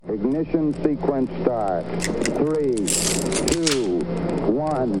Ignition sequence start. 3, 2,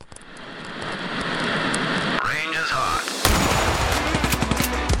 1. Range is hot.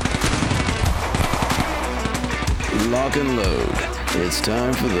 Lock and load. It's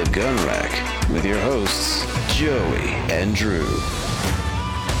time for the Gun Rack with your hosts, Joey and Drew.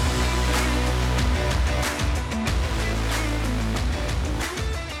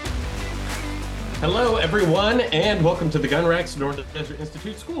 Hello, everyone, and welcome to the Gun Rack's Northern Desert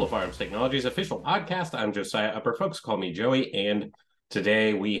Institute School of Firearms Technology's official podcast. I'm Josiah Upper. Folks call me Joey, and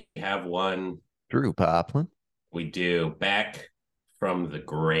today we have one. Drew Poplin. We do, back from the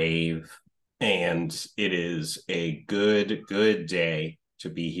grave, and it is a good day to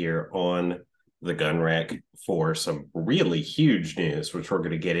be here on the Gun Rack for some really huge news, which we're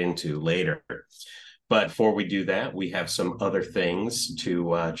going to get into later. But before we do that, we have some other things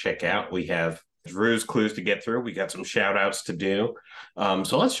to check out. We have Drew's clues to get through. We got some shout outs to do.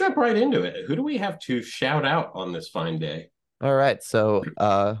 So let's jump right into it. Who do we have to shout out on this fine day? All right. So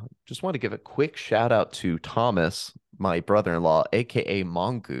just want to give a quick shout out to Thomas, my brother-in-law, aka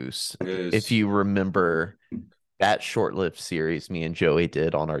Mongoose. If you remember that short-lived series me and Joey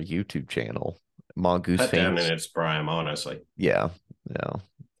did on our YouTube channel. Mongoose down in its prime, honestly. Yeah.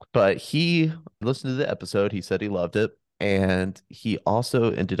 But he listened to the episode. He said he loved it. And he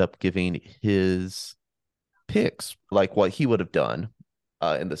also ended up giving his picks, like what he would have done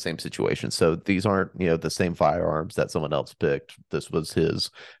in the same situation. So these aren't, the same firearms that someone else picked. This was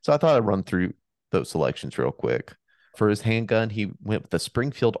his. So I thought I'd run through those selections real quick. For his handgun, he went with the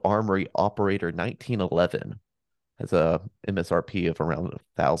Springfield Armory Operator 1911. Has a MSRP of around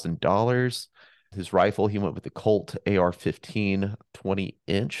 $1,000. His rifle, he went with the Colt AR-15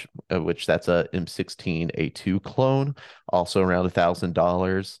 20-inch, which that's a M16A2 clone, also around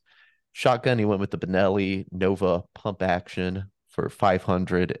 $1,000. Shotgun, he went with the Benelli Nova pump action for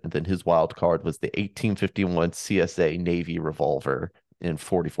 $500, and then his wild card was the 1851 CSA Navy revolver in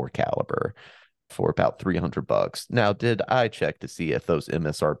 44 caliber for about $300. Now, did I check to see if those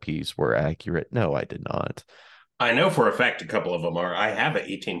MSRPs were accurate? No, I did not. I know for a fact a couple of them are. I have an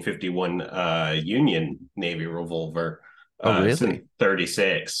 1851 Union Navy revolver. Oh, really? Since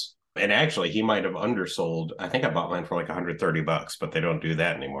 36. And actually, he might have undersold. I think I bought mine for like $130, but they don't do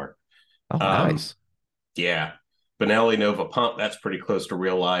that anymore. Oh, nice. Yeah. Benelli Nova pump, that's pretty close to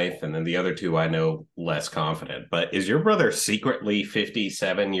real life. And then the other two, I know less confident. But is your brother secretly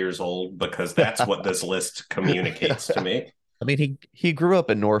 57 years old? Because that's what this list communicates to me. I mean, he grew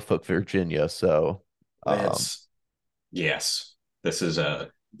up in Norfolk, Virginia, so... Yes, this is a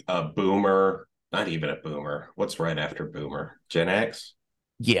boomer, not even a boomer. What's right after boomer? Gen X?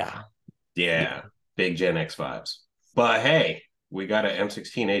 Yeah. Big Gen X vibes. But hey, we got an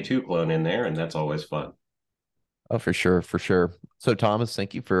M16A2 clone in there, and that's always fun. Oh, for sure. So, Thomas,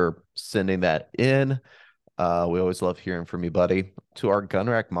 thank you for sending that in. We always love hearing from you, buddy. To our Gun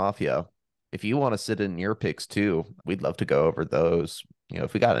Rack Mafia, if you want to sit in your picks too, we'd love to go over those.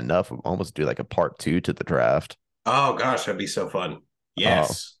 If we got enough, we'll almost do like a part 2 to the draft. Oh, gosh, that'd be so fun.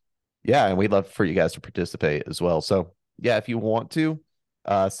 Yes. Yeah, and we'd love for you guys to participate as well. So, yeah, if you want to,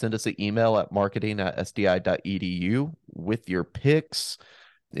 send us an email at marketing@sdi.edu with your picks.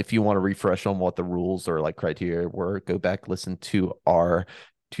 If you want to refresh on what the rules or like criteria were, go back, listen to our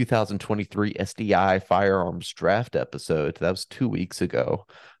 2023 SDI Firearms Draft episode. That was 2 weeks ago,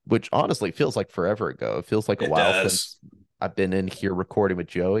 which honestly feels like forever ago. It feels like a while since I've been in here recording with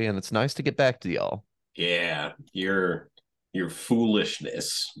Joey, and it's nice to get back to y'all. Yeah, your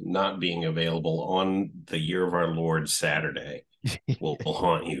foolishness not being available on the year of our Lord Saturday will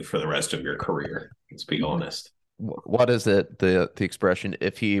haunt you for the rest of your career. Let's be honest. What is it? The expression,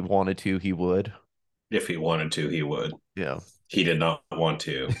 if he wanted to, he would. If he wanted to, he would. Yeah. He did not want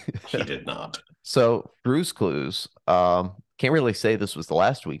to. He did not. So, Bruce Clues. Can't really say this was the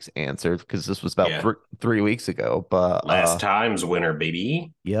last week's answer because this was about 3 weeks ago. But last time's winner,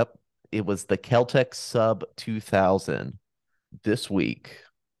 baby. Yep. It was the Keltec Sub 2000 this week.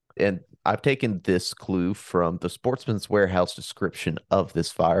 And I've taken this clue from the Sportsman's Warehouse description of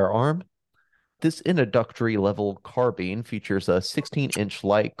this firearm. This introductory level carbine features a 16-inch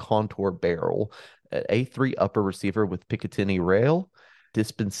light contour barrel, an A3 upper receiver with Picatinny rail,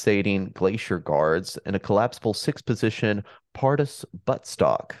 dispensating glacier guards, and a collapsible 6-position Pardus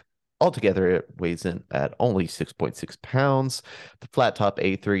buttstock. Altogether, it weighs in at only 6.6 pounds. The flat top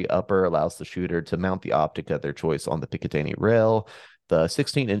A3 upper allows the shooter to mount the optic of their choice on the Picatinny rail. The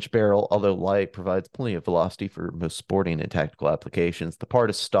 16-inch barrel, although light, provides plenty of velocity for most sporting and tactical applications. The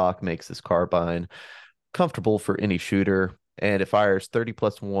Pardus stock makes this carbine comfortable for any shooter, and it fires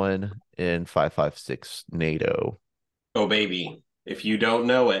 30+1 in 5.56 NATO. Oh, baby. If you don't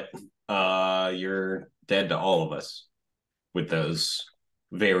know it, you're dead to all of us with those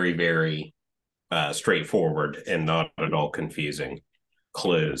very, very straightforward and not at all confusing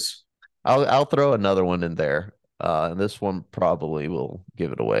clues. I'll throw another one in there. And this one probably will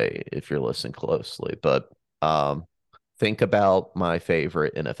give it away if you're listening closely. But um, think about my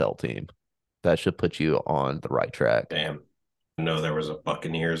favorite NFL team. That should put you on the right track. Damn. I know there was a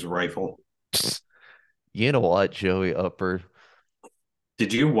Buccaneers rifle. You know what, Joey Upper?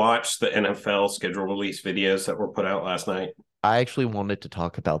 Did you watch the NFL schedule release videos that were put out last night? I actually wanted to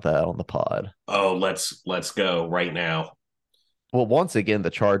talk about that on the pod. Oh, let's go right now. Well, once again, the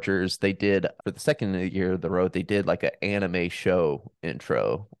Chargers, they did for the second year of the road, they did like an anime show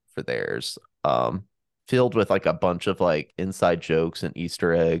intro for theirs, filled with like a bunch of like inside jokes and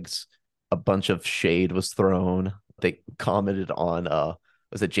Easter eggs. A bunch of shade was thrown. They commented on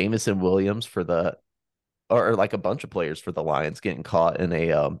was it Jamison Williams for the or like a bunch of players for the Lions getting caught in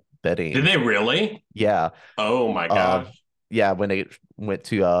a betting. Did they really? Yeah. Oh my Uh, gosh. yeah, when they went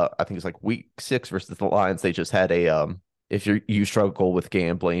to I think it's like week 6 versus the Lions, they just had a if you struggle with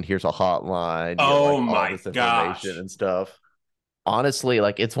gambling, here's a hotline, you know, like Oh all my this information gosh. and stuff. Honestly,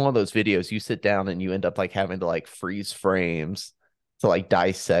 like it's one of those videos you sit down and you end up like having to like freeze frames to like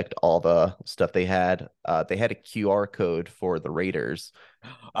dissect all the stuff they had. They had a QR code for the Raiders.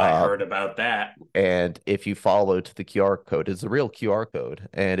 I Uh, heard about that. and if you followed the QR code, it's a real QR code.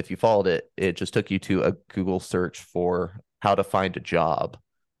 And if you followed it, it just took you to a Google search for how to find a job.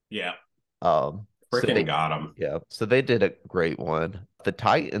 Yeah. So Freaking they, got them. yeah, so they did a great one. The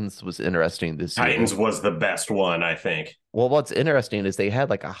Titans was interesting this year. Titans was the best one, I think. Well, what's interesting is they had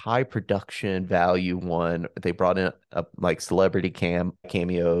like a high production value one. They brought in like celebrity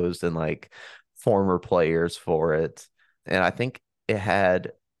cameos and like former players for it. And I think it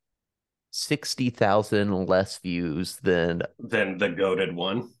had 60,000 less views than, Than the goated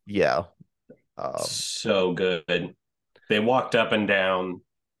one. yeah. So good. They walked up and down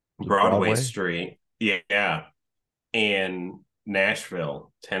Broadway Broadway. Street. Yeah. In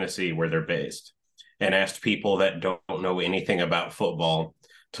Nashville, Tennessee, where they're based, and asked people that don't know anything about football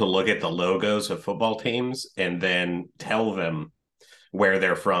to look at the logos of football teams and then tell them where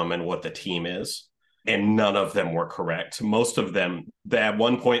they're from and what the team is. And none of them were correct. Most of them, at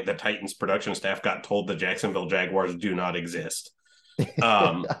one point, the Titans production staff got told the Jacksonville Jaguars do not exist.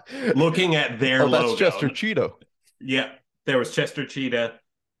 Looking at their That's logo, Chester Cheeto. yeah, there was Chester Cheetah.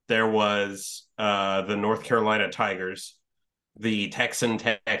 There was the North Carolina Tigers, the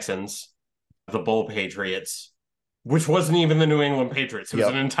Texans, the Bull Patriots, which wasn't even the New England Patriots. It was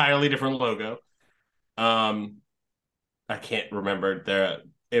an entirely different logo. I can't remember.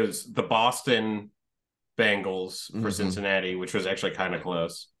 It was the Boston Bengals for Cincinnati, which was actually kind of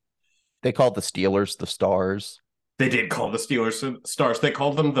close. They called the Steelers the Stars. They did call the Steelers Stars. They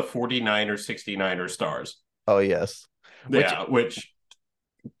called them the 49er 69er Stars. Oh, yes. Which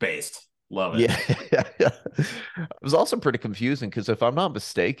based. Love it. Yeah. It was also pretty confusing because if I'm not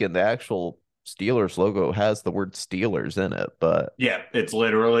mistaken, the actual Steelers logo has the word Steelers in it, but yeah, it's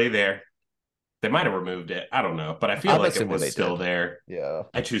literally there. They might have removed it. I don't know, but I feel like it was still there. Yeah.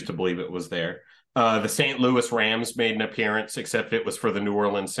 I choose to believe it was there. The St. Louis Rams made an appearance, except it was for the New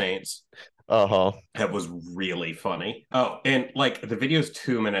Orleans Saints. Uh-huh. That was really funny. Oh, and like the video's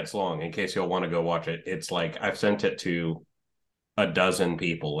 2 minutes long in case you'll want to go watch it. It's like I've sent it to a dozen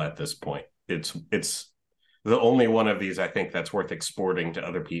people at this point. It's the only one of these I think that's worth exporting to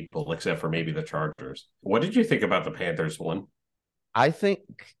other people, except for maybe the Chargers. What did you think about the Panthers one? I think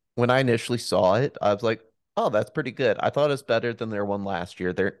when I initially saw it, I was like, oh, that's pretty good. I thought it was better than their one last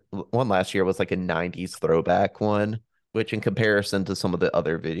year. Their one last year was like a 90s throwback one, which in comparison to some of the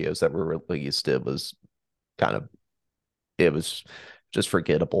other videos that were released, it was just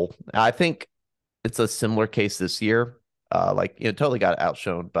forgettable. I think it's a similar case this year. Like, totally got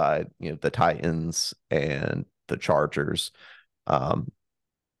outshone by, the Titans and the Chargers. I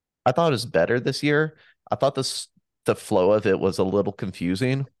thought it was better this year. I thought the flow of it was a little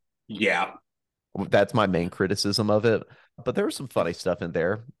confusing. Yeah. That's my main criticism of it. But there was some funny stuff in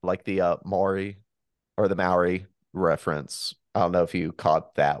there, like the Maori reference. I don't know if you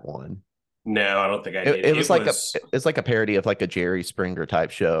caught that one. No, I don't think I did. It was it's like a parody of like a Jerry Springer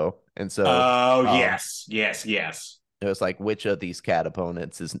type show. And so yes. it was like which of these cat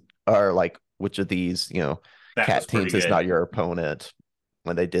opponents or like which of these, That cat was pretty teams is good. not your opponent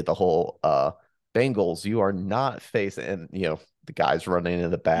when they did the whole Bengals, you are not facing, and the guys running in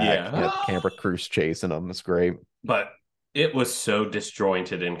the back, Yeah. the camera crews chasing them. It's great. But it was so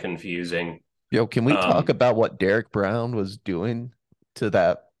disjointed and confusing. Can we talk about what Derek Brown was doing to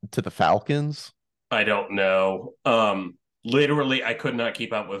the Falcons? I don't know. Literally, I could not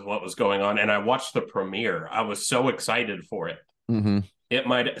keep up with what was going on, and I watched the premiere. I was so excited for it. Mm-hmm. It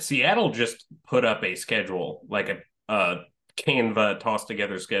might Seattle just put up a schedule, like a Canva tossed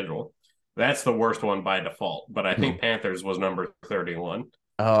together schedule. That's the worst one by default, but I think Panthers was number 31.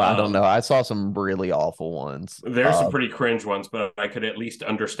 Oh, I don't know. I saw some really awful ones. There's some pretty cringe ones, but I could at least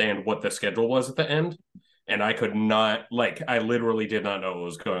understand what the schedule was at the end. And I could not, like, I literally did not know what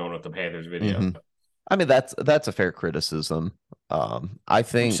was going on with the Panthers video. Mm-hmm. I mean, that's a fair criticism. I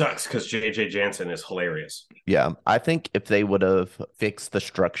think it sucks because JJ Jansen is hilarious. Yeah, I think if they would have fixed the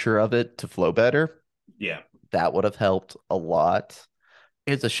structure of it to flow better, yeah, that would have helped a lot.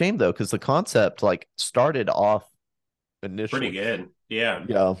 It's a shame though, because the concept like started off initially pretty good. Yeah,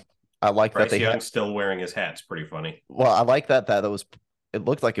 yeah. I like Bryce that they Young's still wearing his hat. It's pretty funny. Well, I like that was it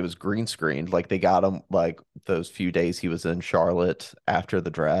looked like it was green screened. Like they got him like those few days he was in Charlotte after the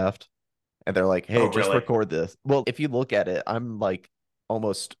draft. And they're like, hey, just really? record this. Well, if you look at it, I'm like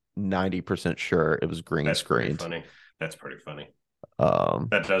almost 90% sure it was green screened. Funny. That's pretty funny.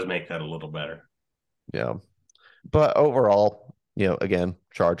 That does make that a little better. Yeah. But overall, again,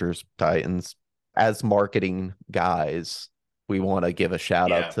 Chargers, Titans, as marketing guys, we want to give a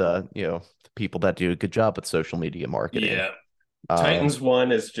shout out to, the people that do a good job with social media marketing. Yeah. Titans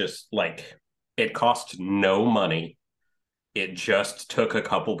one is just like, it cost no money. It just took a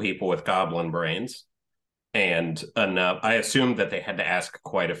couple people with goblin brains and enough. I assumed that they had to ask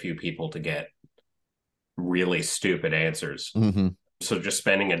quite a few people to get really stupid answers. Mm-hmm. So just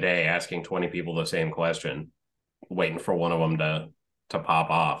spending a day asking 20 people the same question, waiting for one of them to pop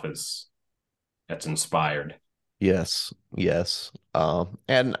off that's inspired. Yes.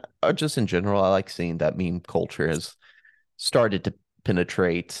 And just in general, I like seeing that meme culture has started to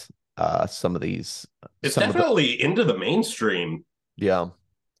penetrate some of these. It's definitely into the mainstream. Yeah.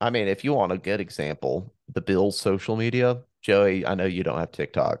 I mean, if you want a good example, the Bills' social media, Joey, I know you don't have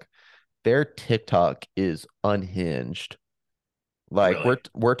TikTok. Their TikTok is unhinged. Like really?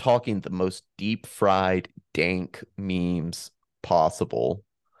 we're talking the most deep fried, dank memes possible,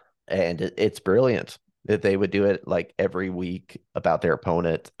 and it's brilliant that they would do it like every week about their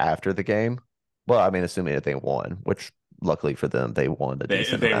opponent after the game. Well, I mean, assuming that they won, which luckily for them, they won a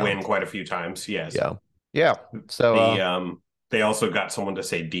decent amount. Win quite a few times. Yes. Yeah. So they also got someone to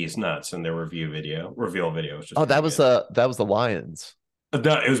say D's nuts in their reveal video. Was just that was the Lions.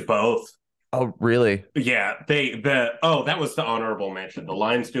 It was both. Oh, really? Yeah. That was the honorable mention. The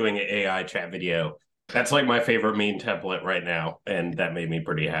Lions doing an AI chat video. That's like my favorite meme template right now, and that made me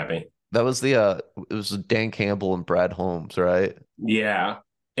pretty happy. It was Dan Campbell and Brad Holmes, right? Yeah.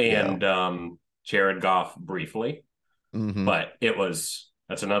 And Jared Goff briefly. Mm-hmm. But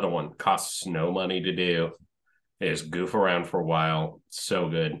that's another one. Costs no money to do. They just goof around for a while. So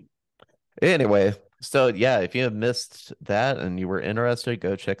good. Anyway, so yeah, if you have missed that and you were interested,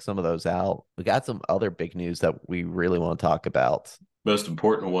 go check some of those out. We got some other big news that we really want to talk about. Most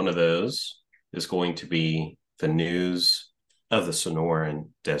important one of those is going to be the news of the Sonoran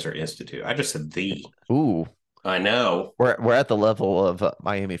Desert Institute. I just said the. Ooh. I know. We're at the level of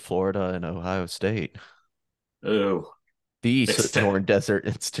Miami, Florida, and Ohio State. Ooh. The Sonoran Desert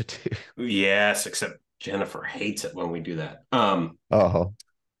Institute. Yes, except Jennifer hates it when we do that.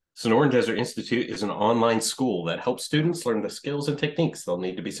 Sonoran Desert Institute is an online school that helps students learn the skills and techniques they'll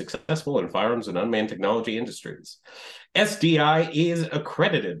need to be successful in firearms and unmanned technology industries. SDI is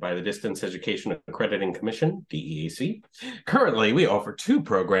accredited by the Distance Education Accrediting Commission, DEAC. Currently, we offer 2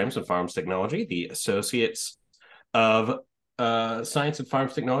 programs in firearms technology, the Associates of Science in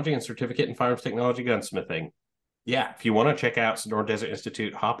Firearms Technology and Certificate in Firearms Technology Gunsmithing. Yeah, if you want to check out Sonoran Desert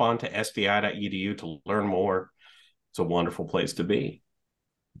Institute, hop on to sdi.edu to learn more. It's a wonderful place to be.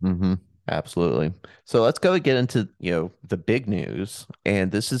 Mm-hmm. Absolutely. So let's go get into, the big news.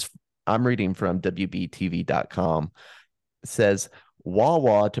 And I'm reading from WBTV.com. It says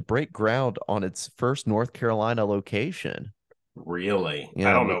Wawa to break ground on its first North Carolina location. Really?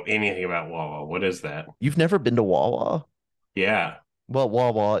 I don't know anything about Wawa. What is that? You've never been to Wawa? Yeah. Well,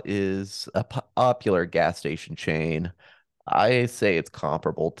 Wawa is a popular gas station chain. I say it's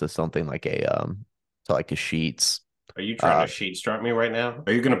comparable to something like a Sheetz. Are you trying to Sheetz start me right now?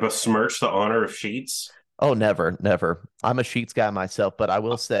 Are you going to besmirch the honor of Sheetz? Oh, never. I'm a Sheetz guy myself, but I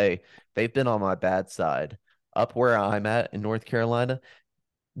will say they've been on my bad side. Up where I'm at in North Carolina,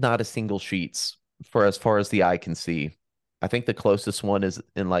 not a single Sheetz for as far as the eye can see. I think the closest one is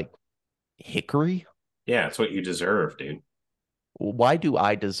in like Hickory. Yeah, it's what you deserve, dude. Why do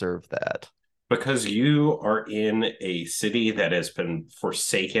I deserve that? Because you are in a city that has been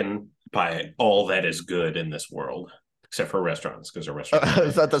forsaken by all that is good in this world, except for restaurants, because our restaurants. I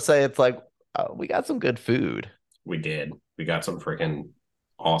was about to say, it's like, we got some good food. We did. We got some freaking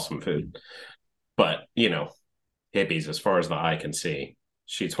awesome food. But, hippies, as far as the eye can see.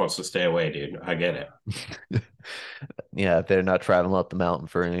 Sheets wants to stay away, dude. I get it. Yeah, they're not traveling up the mountain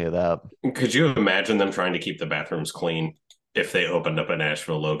for any of that. Could you imagine them trying to keep the bathrooms clean if they opened up a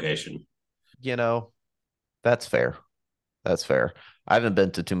Nashville location? You know, that's fair. That's fair. I haven't been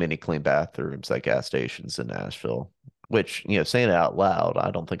to too many clean bathrooms at gas stations in Nashville, which, saying it out loud,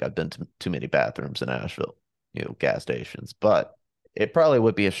 I don't think I've been to too many bathrooms in Nashville, gas stations, but it probably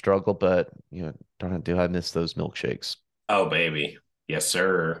would be a struggle. But, darn it, do I miss those milkshakes? Oh, baby. Yes,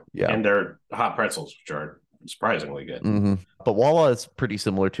 sir. Yeah. And they're hot pretzels, which are surprisingly good. Mm-hmm. But Wawa is pretty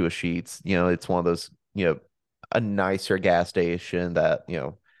similar to a Sheetz. It's one of those, a nicer gas station that,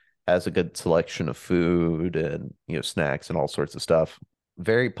 has a good selection of food and, snacks and all sorts of stuff.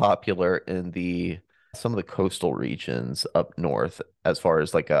 Very popular in some of the coastal regions up north, as far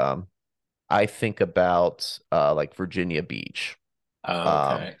as I think about like Virginia Beach.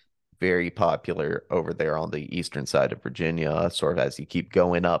 Okay. Very popular over there on the eastern side of Virginia, sort of as you keep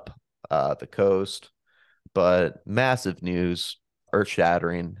going up the coast. But massive news,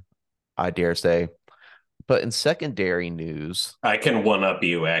 earth-shattering, I dare say. But in secondary news, I can one up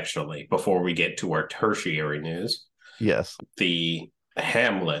you actually before we get to our tertiary news. yes, The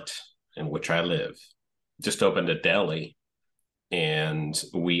hamlet in which I live just opened a deli, and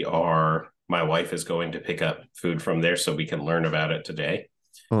my wife is going to pick up food from there so we can learn about it today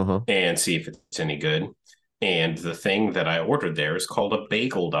and see if it's any good. And the thing that I ordered there is called a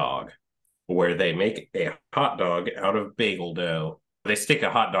bagel dog, where they make a hot dog out of bagel dough. They stick a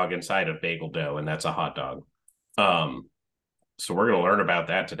hot dog inside of bagel dough, and that's a hot dog. So we're going to learn about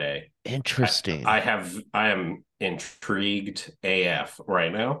that today. Interesting. I am intrigued AF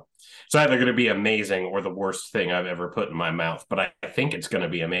right now. It's either going to be amazing or the worst thing I've ever put in my mouth, but I think it's going to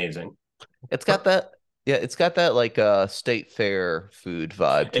be amazing. It's got that, yeah, it's got that like state fair food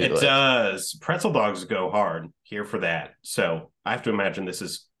vibe to it. It does. Pretzel dogs go hard. Here for that. So I have to imagine this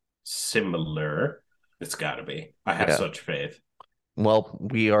is similar. It's got to be. I have such faith. Well,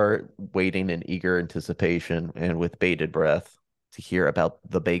 we are waiting in eager anticipation and with bated breath to hear about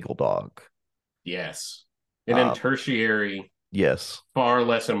the bagel dog. Yes. And in tertiary, yes, far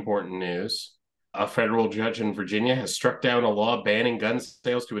less important news, a federal judge in Virginia has struck down a law banning gun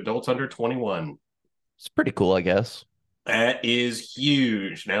sales to adults under 21. It's pretty cool, I guess. That is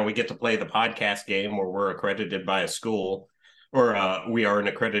huge. Now we get to play the podcast game where we're accredited by a school, or we are an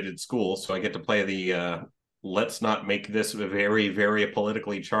accredited school. So I get to play the let's not make this a very, very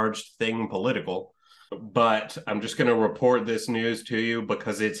politically charged thing political. But I'm just going to report this news to you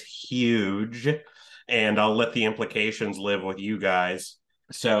because it's huge, and I'll let the implications live with you guys.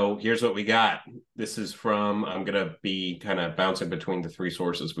 So here's what we got. This is from, I'm going to be kind of bouncing between the three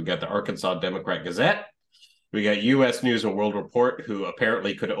sources. We got the Arkansas Democrat Gazette. We got U.S. News and World Report, who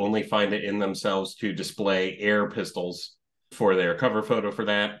apparently could only find it in themselves to display air pistols for their cover photo for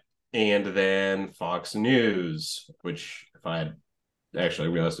that. And then Fox News, which if I had actually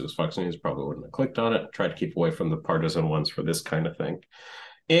realized it was Fox News, probably wouldn't have clicked on it. Tried to keep away from the partisan ones for this kind of thing.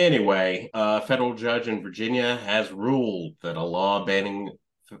 Anyway, a federal judge in Virginia has ruled that a law banning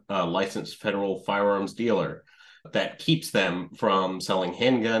a licensed federal firearms dealer that keeps them from selling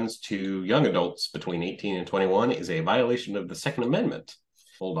handguns to young adults between 18 and 21 is a violation of the Second Amendment.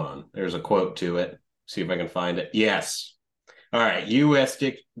 Hold on. There's a quote to it. See if I can find it. Yes. All right. U.S.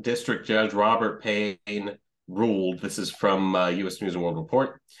 District Judge Robert Payne ruled, this is from U.S. News and World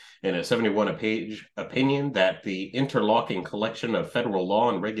Report, in a 71-page opinion that the interlocking collection of federal law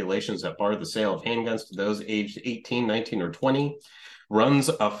and regulations that bar the sale of handguns to those aged 18, 19, or 20 runs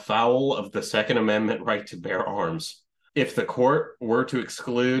afoul of the Second Amendment right to bear arms. If the court were to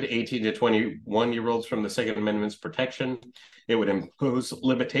exclude 18 to 21-year-olds from the Second Amendment's protection, it would impose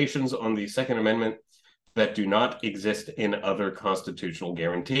limitations on the Second Amendment that do not exist in other constitutional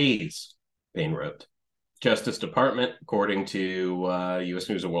guarantees, Payne wrote. Justice Department, according to U.S.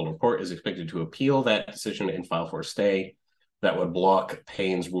 News and World Report, is expected to appeal that decision and file for a stay that would block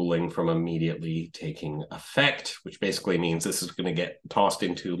Payne's ruling from immediately taking effect, which basically means this is going to get tossed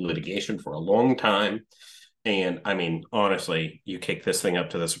into litigation for a long time. And I mean, honestly, you kick this thing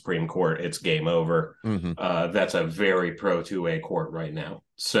up to the Supreme Court, it's game over. Mm-hmm. That's a very pro 2A court right now.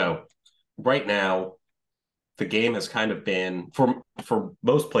 So right now, the game has kind of been, for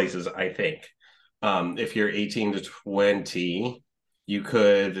most places, I think, if you're 18 to 20, you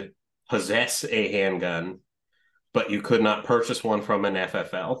could possess a handgun, but you could not purchase one from an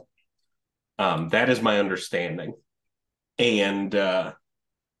FFL. That is my understanding. And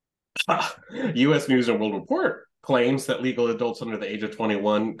U.S. News and World Report claims that legal adults under the age of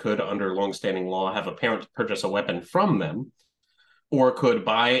 21 could, under longstanding law, have a parent purchase a weapon from them, or could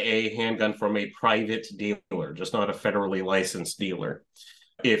buy a handgun from a private dealer, just not a federally licensed dealer.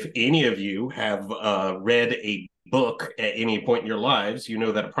 If any of you have read a book at any point in your lives, you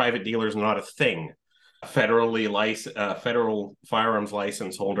know that a private dealer is not a thing. Federal firearms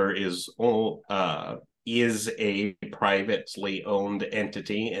license holder is a privately owned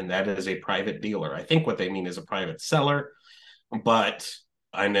entity, and that is a private dealer. I think what they mean is a private seller, but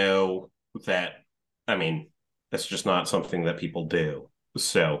I know that, I mean, that's just not something that people do.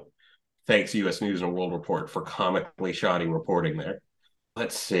 So thanks, U.S. News and World Report, for comically shoddy reporting there.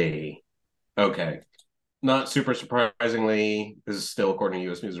 Let's see. Okay. Not super surprisingly, this is still according to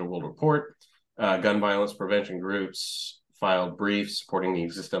U.S. News and World Report. Gun violence prevention groups filed briefs supporting the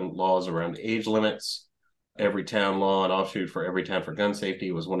existing laws around age limits. Everytown Law, an offshoot for Everytown for Gun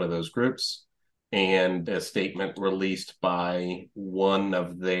Safety, was one of those groups. And a statement released by one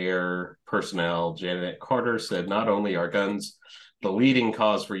of their personnel, Janet Carter, said not only are guns the leading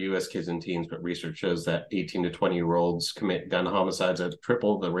cause for U.S. kids and teens, but research shows that 18 to 20-year-olds commit gun homicides at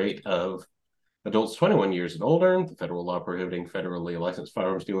triple the rate of adults 21 years and older. The federal law prohibiting federally licensed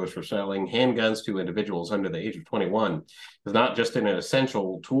firearms dealers from selling handguns to individuals under the age of 21 is not just an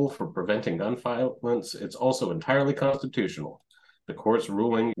essential tool for preventing gun violence, it's also entirely constitutional. The court's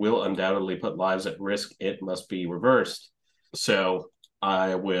ruling will undoubtedly put lives at risk. It must be reversed. So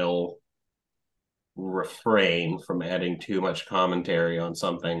I will refrain from adding too much commentary on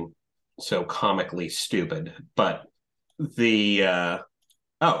something so comically stupid. But here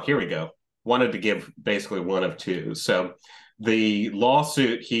we go. Wanted to give basically one of two. So the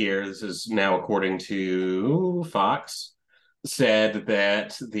lawsuit here, this is now according to Fox, said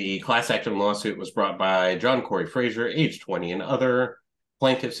that the class action lawsuit was brought by John Corey Frazier, age 20, and other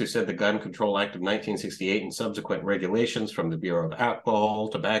plaintiffs who said the Gun Control Act of 1968 and subsequent regulations from the Bureau of Alcohol,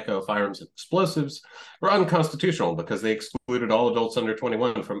 Tobacco, Firearms, and Explosives were unconstitutional because they excluded all adults under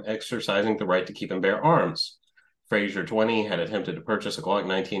 21 from exercising the right to keep and bear arms. Frazier, 20, had attempted to purchase a Glock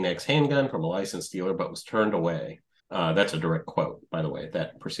 19X handgun from a licensed dealer, but was turned away. That's a direct quote, by the way,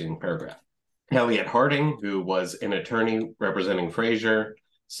 that preceding paragraph. Elliot Harding, who was an attorney representing Frazier,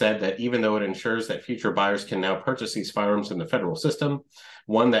 said that even though it ensures that future buyers can now purchase these firearms in the federal system,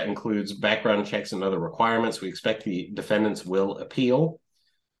 one that includes background checks and other requirements, we expect the defendants will appeal.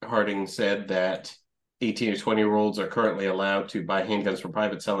 Harding said that 18 to 20-year-olds are currently allowed to buy handguns from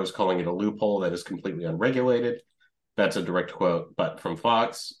private sellers, calling it a loophole that is completely unregulated. That's a direct quote, but from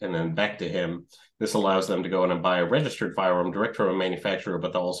Fox, and then back to him, this allows them to go in and buy a registered firearm direct from a manufacturer,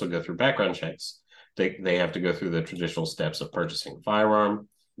 but they'll also go through background checks. They have to go through the traditional steps of purchasing a firearm.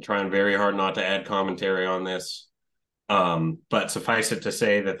 I'm trying very hard not to add commentary on this. But suffice it to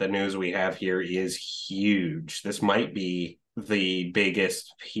say that the news we have here is huge. This might be the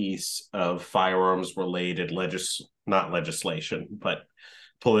biggest piece of firearms-related not legislation, but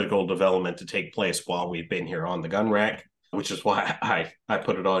political development to take place while we've been here on the gun rack, which is why I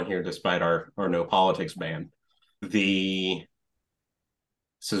put it on here despite our no politics ban. This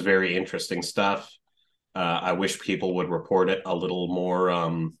is very interesting stuff. I wish people would report it a little more.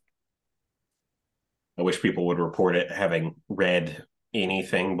 I wish people would report it having read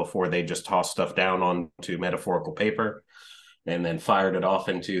anything before they just toss stuff down onto metaphorical paper and then fired it off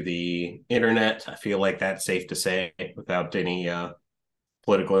into the internet. I feel like that's safe to say without any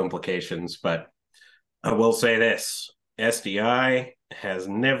political implications, but I will say this: SDI has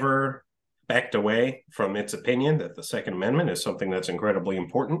never backed away from its opinion that the Second Amendment is something that's incredibly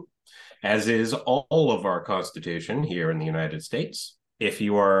important, as is all of our Constitution here in the United States. If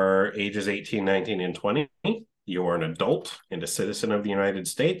you are ages 18, 19, and 20, you are an adult and a citizen of the United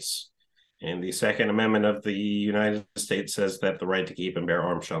States. And the Second Amendment of the United States says that the right to keep and bear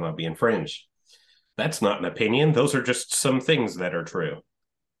arms shall not be infringed. That's not an opinion. Those are just some things that are true.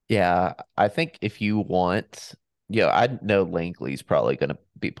 Yeah, I think if you want, I know Langley's probably going to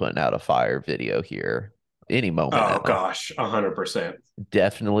be putting out a fire video here any moment. Oh, gosh, 100%.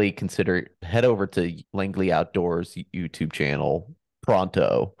 Definitely head over to Langley Outdoors YouTube channel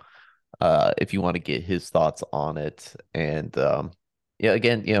pronto if you want to get his thoughts on it. And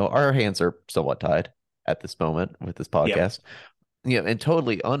again, our hands are somewhat tied at this moment with this podcast. And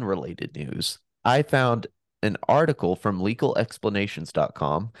totally unrelated news. I found an article from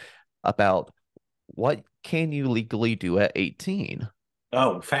legalexplanations.com about what can you legally do at 18.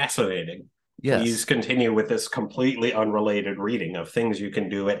 Oh, fascinating. Yes. Please continue with this completely unrelated reading of things you can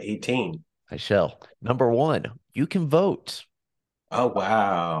do at 18. I shall. Number 1, you can vote. Oh,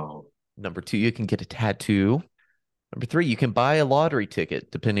 wow. Number 2, you can get a tattoo. Number 3, you can buy a lottery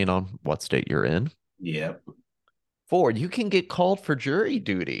ticket, depending on what state you're in. Yep. 4, you can get called for jury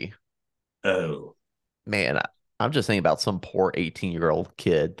duty. Oh, Man, I'm just thinking about some poor 18-year-old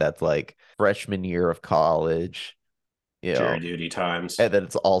kid that's like freshman year of college, you jury know, duty times. and then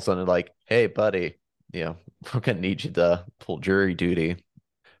it's all of a sudden like, hey, buddy, we're gonna need you to pull jury duty.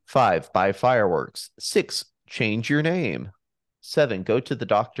 5, buy fireworks. 6, change your name. 7, go to the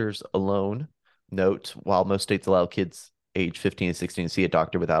doctors alone. Note, while most states allow kids age 15 and 16 to see a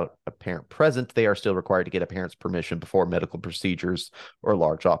doctor without a parent present, they are still required to get a parent's permission before medical procedures or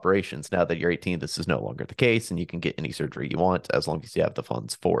large operations. Now that you're 18, this is no longer the case, and you can get any surgery you want as long as you have the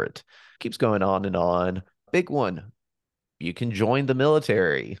funds for it. Keeps going on and on. Big one. You can join the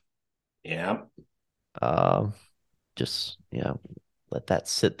military. Yeah, Um, just, let that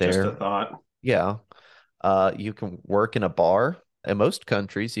sit just a there. thought. Yeah. You can work in a bar. In most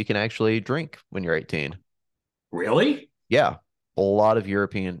countries, you can actually drink when you're 18. Really? Yeah. A lot of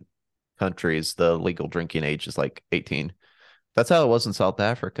European countries, the legal drinking age is like 18. That's how it was in South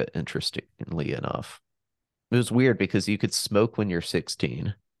Africa, interestingly enough. It was weird because you could smoke when you're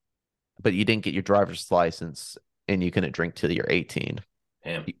 16, but you didn't get your driver's license and you couldn't drink till you're 18.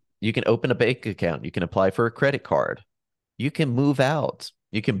 Damn. You can open a bank account. You can apply for a credit card. You can move out.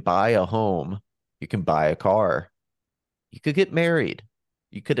 You can buy a home. You can buy a car. You could get married.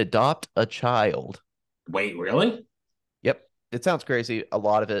 You could adopt a child. Wait, really? Yep. It sounds crazy. A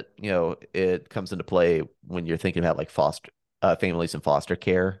lot of it, it comes into play when you're thinking about like foster families in foster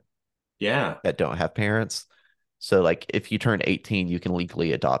care Yeah. that don't have parents. So like if you turn 18, you can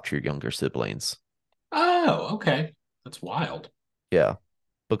legally adopt your younger siblings. Oh, okay. That's wild. Yeah.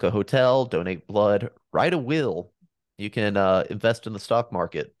 Book a hotel, donate blood, write a will. You can invest in the stock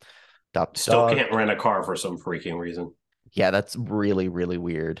market, adopt a Still dog. can't rent a car for some freaking reason. Yeah, that's really, really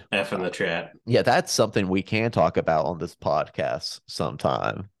weird. F in the chat. Yeah, that's something we can talk about on this podcast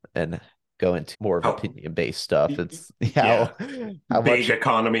sometime and go into more of Oh, opinion based stuff. It's yeah. how Big much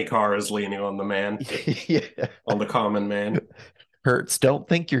economy car is leaning on the man, yeah. on the common man. Hurts. Don't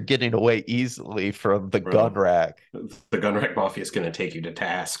think you're getting away easily from the gun Bro, rack. the gun rack mafia is going to take you to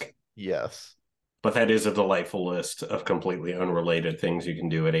task. Yes. But that is a delightful list of completely unrelated things you can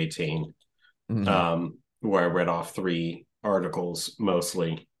do at 18. Mhm. Where I read off 3 articles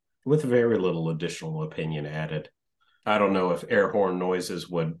mostly with very little additional opinion added. I don't know if air horn noises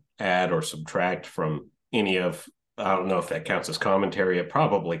would add or subtract from any of, I don't know if that counts as commentary. It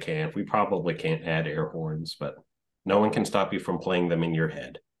probably can't. We probably can't add air horns, but no one can stop you from playing them in your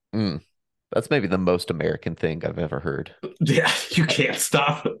head. Mm. That's maybe the most American thing I've ever heard. Yeah, you can't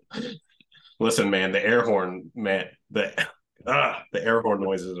stop it. Listen, man, the air horn, man, the air horn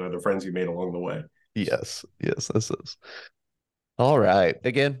noises are the friends you made along the way. Yes. Yes, this is. All right.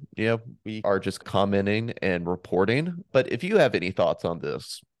 Again, we are just commenting and reporting. But if you have any thoughts on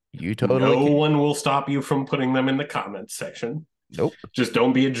this, you totally No can. one will stop you from putting them in the comments section. Nope. Just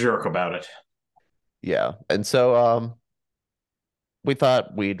don't be a jerk about it. Yeah. And so we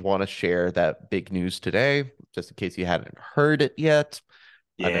thought we'd want to share that big news today, just in case you hadn't heard it yet.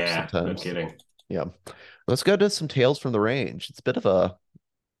 I know Yeah, no sometimes. kidding. Yeah. Let's go to some tales from the range. It's a bit of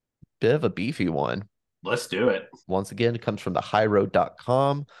a beefy one. Let's do it. Once again, it comes from the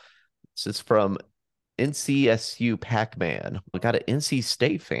highroad.com. This is from NCSU Pac-Man. We got an NC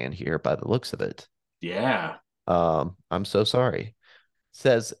State fan here by the looks of it. Yeah. I'm so sorry.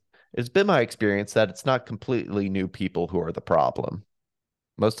 Says it's been my experience that it's not completely new people who are the problem.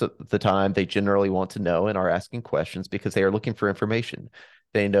 Most of the time, they generally want to know and are asking questions because they are looking for information.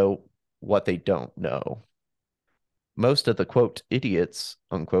 They know what they don't know. Most of the quote idiots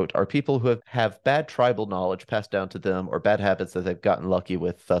unquote are people who have bad tribal knowledge passed down to them or bad habits that they've gotten lucky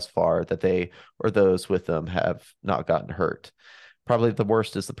with thus far that they or those with them have not gotten hurt. Probably the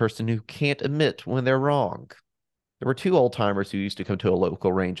worst is the person who can't admit when they're wrong. There were 2 old timers who used to come to a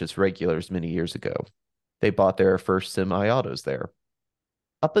local range as regulars many years ago. They bought their first semi-autos there.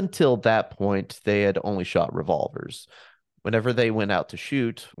 Up until that point, they had only shot revolvers. Whenever they went out to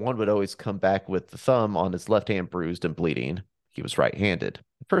shoot, one would always come back with the thumb on his left hand bruised and bleeding. He was right-handed.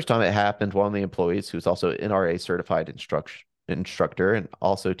 The first time it happened, one of the employees, who's also an NRA certified instructor and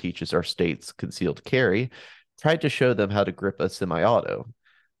also teaches our state's concealed carry, tried to show them how to grip a semi-auto,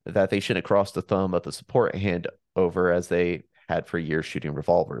 that they shouldn't cross the thumb of the support hand over as they had for years shooting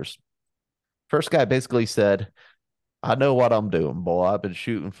revolvers. First guy basically said, I know what I'm doing, boy. I've been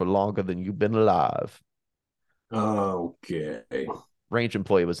shooting for longer than you've been alive. Okay. Range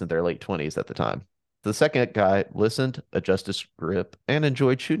employee was in their late 20s at the time. The second guy listened, adjusted his grip, and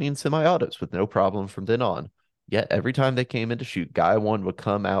enjoyed shooting semi-autos with no problem from then on. Yet every time they came in to shoot, guy one would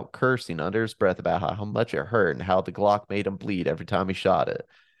come out cursing under his breath about how much it hurt and how the Glock made him bleed every time he shot it.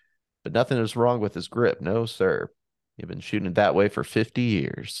 But nothing was wrong with his grip, no sir. You've been shooting that way for 50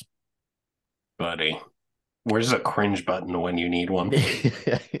 years. Buddy, where's the cringe button when you need one?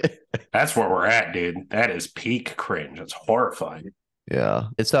 That's where we're at, dude. That is peak cringe. It's horrifying. Yeah.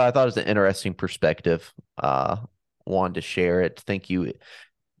 And so I thought it was an interesting perspective. Wanted to share it. Thank you,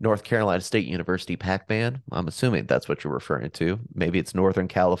 North Carolina State University Pac-Man. I'm assuming that's what you're referring to. Maybe it's Northern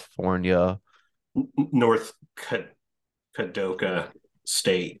California. North Kadoka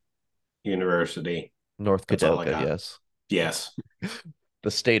State University. North That's all I Kadoka, got. yes. Yes, The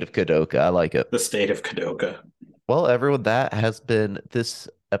state of Kadoka. I like it. the state of Kadoka. Well, everyone, that has been this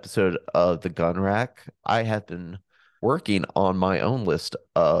episode of The Gun Rack. I have been working on my own list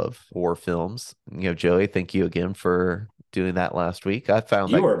of horror films. Joey, thank you again for doing that last week. I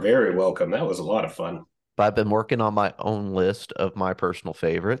found You are very welcome. That was a lot of fun. I've been working on my own list of my personal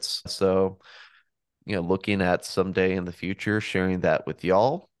favorites. So, looking at someday in the future, sharing that with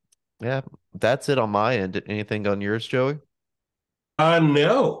y'all. Yeah, that's it on my end. Anything on yours, Joey?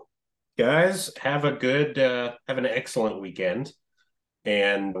 No. Guys, have an excellent weekend.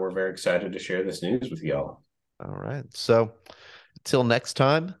 And we're very excited to share this news with y'all. All right. So until next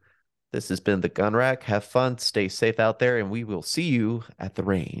time, this has been the Gun Rack. Have fun, stay safe out there, and we will see you at the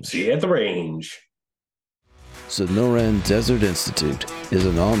range. See you at the range. Sonoran Desert Institute is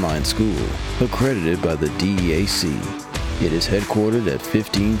an online school accredited by the DEAC. It is headquartered at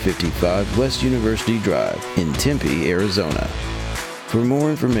 1555 West University Drive in Tempe, Arizona. For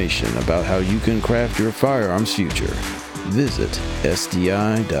more information about how you can craft your firearms future, visit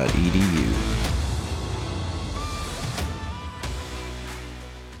sdi.edu.